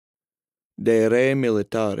de re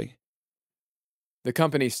militari. The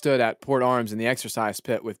company stood at port arms in the exercise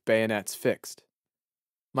pit with bayonets fixed.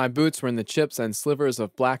 My boots were in the chips and slivers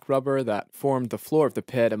of black rubber that formed the floor of the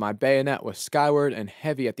pit, and my bayonet was skyward and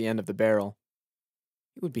heavy at the end of the barrel.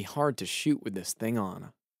 It would be hard to shoot with this thing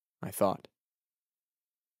on, I thought.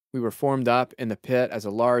 We were formed up in the pit as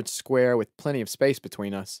a large square with plenty of space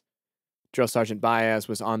between us. Drill Sergeant Baez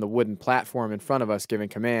was on the wooden platform in front of us giving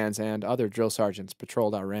commands, and other drill sergeants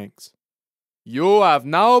patrolled our ranks. "You have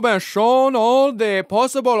now been shown all the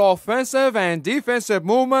possible offensive and defensive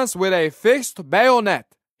movements with a fixed bayonet."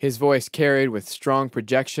 His voice carried with strong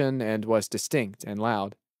projection and was distinct and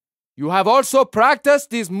loud. "You have also practiced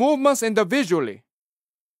these movements individually,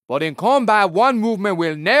 but in combat one movement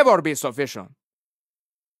will never be sufficient.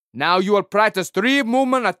 Now you will practice 3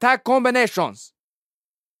 movement attack combinations.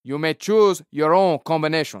 You may choose your own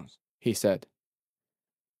combinations," he said.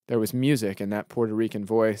 There was music in that Puerto Rican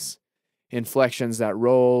voice, inflections that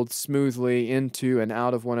rolled smoothly into and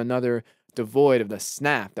out of one another, devoid of the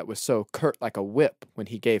snap that was so curt like a whip when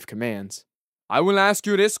he gave commands. "I will ask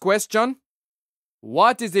you this question.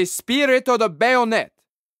 What is the spirit of the bayonet?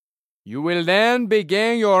 You will then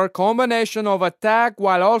begin your combination of attack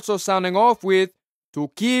while also sounding off with to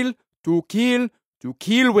kill, to kill, to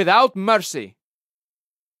kill without mercy.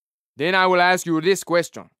 Then I will ask you this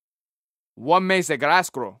question. What makes the grass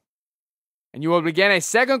grow? And you will begin a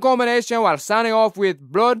second combination while sounding off with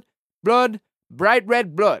blood, blood, bright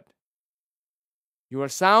red blood. You will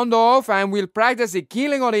sound off and will practice the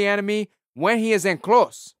killing of the enemy when he is in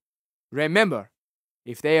close. Remember,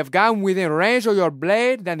 if they have gotten within range of your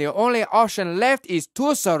blade, then the only option left is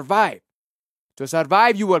to survive. To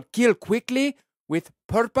survive, you will kill quickly, with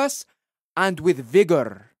purpose, and with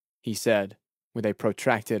vigor," he said, with a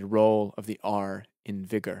protracted roll of the R in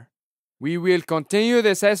vigor. "We will continue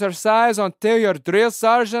this exercise until your drill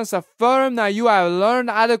sergeants affirm that you have learned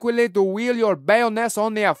adequately to wield your bayonets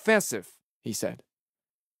on the offensive," he said.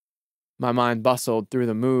 My mind bustled through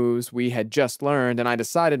the moves we had just learned, and I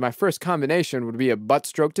decided my first combination would be a butt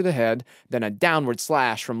stroke to the head, then a downward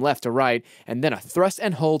slash from left to right, and then a thrust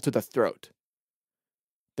and hold to the throat.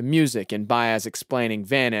 The music in Baez explaining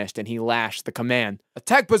vanished, and he lashed the command,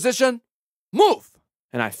 "Attack position! Move!"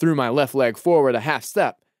 And I threw my left leg forward a half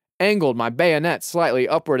step, angled my bayonet slightly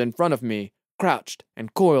upward in front of me, crouched,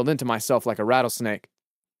 and coiled into myself like a rattlesnake.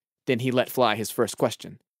 Then he let fly his first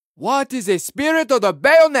question. "What is the spirit of the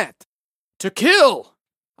bayonet?" "To kill!"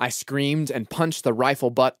 I screamed and punched the rifle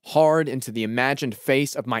butt hard into the imagined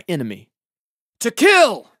face of my enemy. "To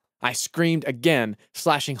kill!" I screamed again,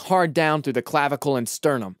 slashing hard down through the clavicle and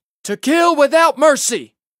sternum. "To kill without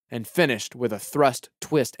mercy!" and finished with a thrust,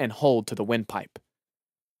 twist, and hold to the windpipe.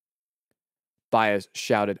 Baez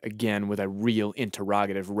shouted again with a real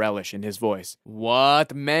interrogative relish in his voice.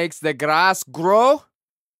 "What makes the grass grow?"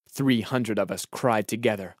 300 of us cried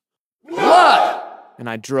together. "Blood!" And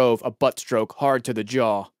I drove a butt stroke hard to the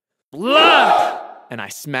jaw. "Blood!" And I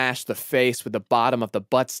smashed the face with the bottom of the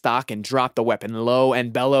buttstock and dropped the weapon low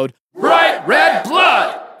and bellowed, "Bright red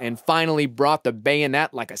blood!" and finally brought the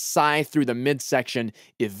bayonet like a scythe through the midsection,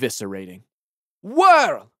 eviscerating.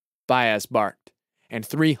 "Whirl!" Baez barked, and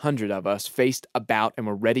 300 of us faced about and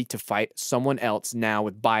were ready to fight someone else now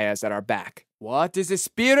with Baez at our back. "What is the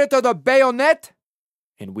spirit of the bayonet?"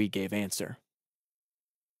 And we gave answer.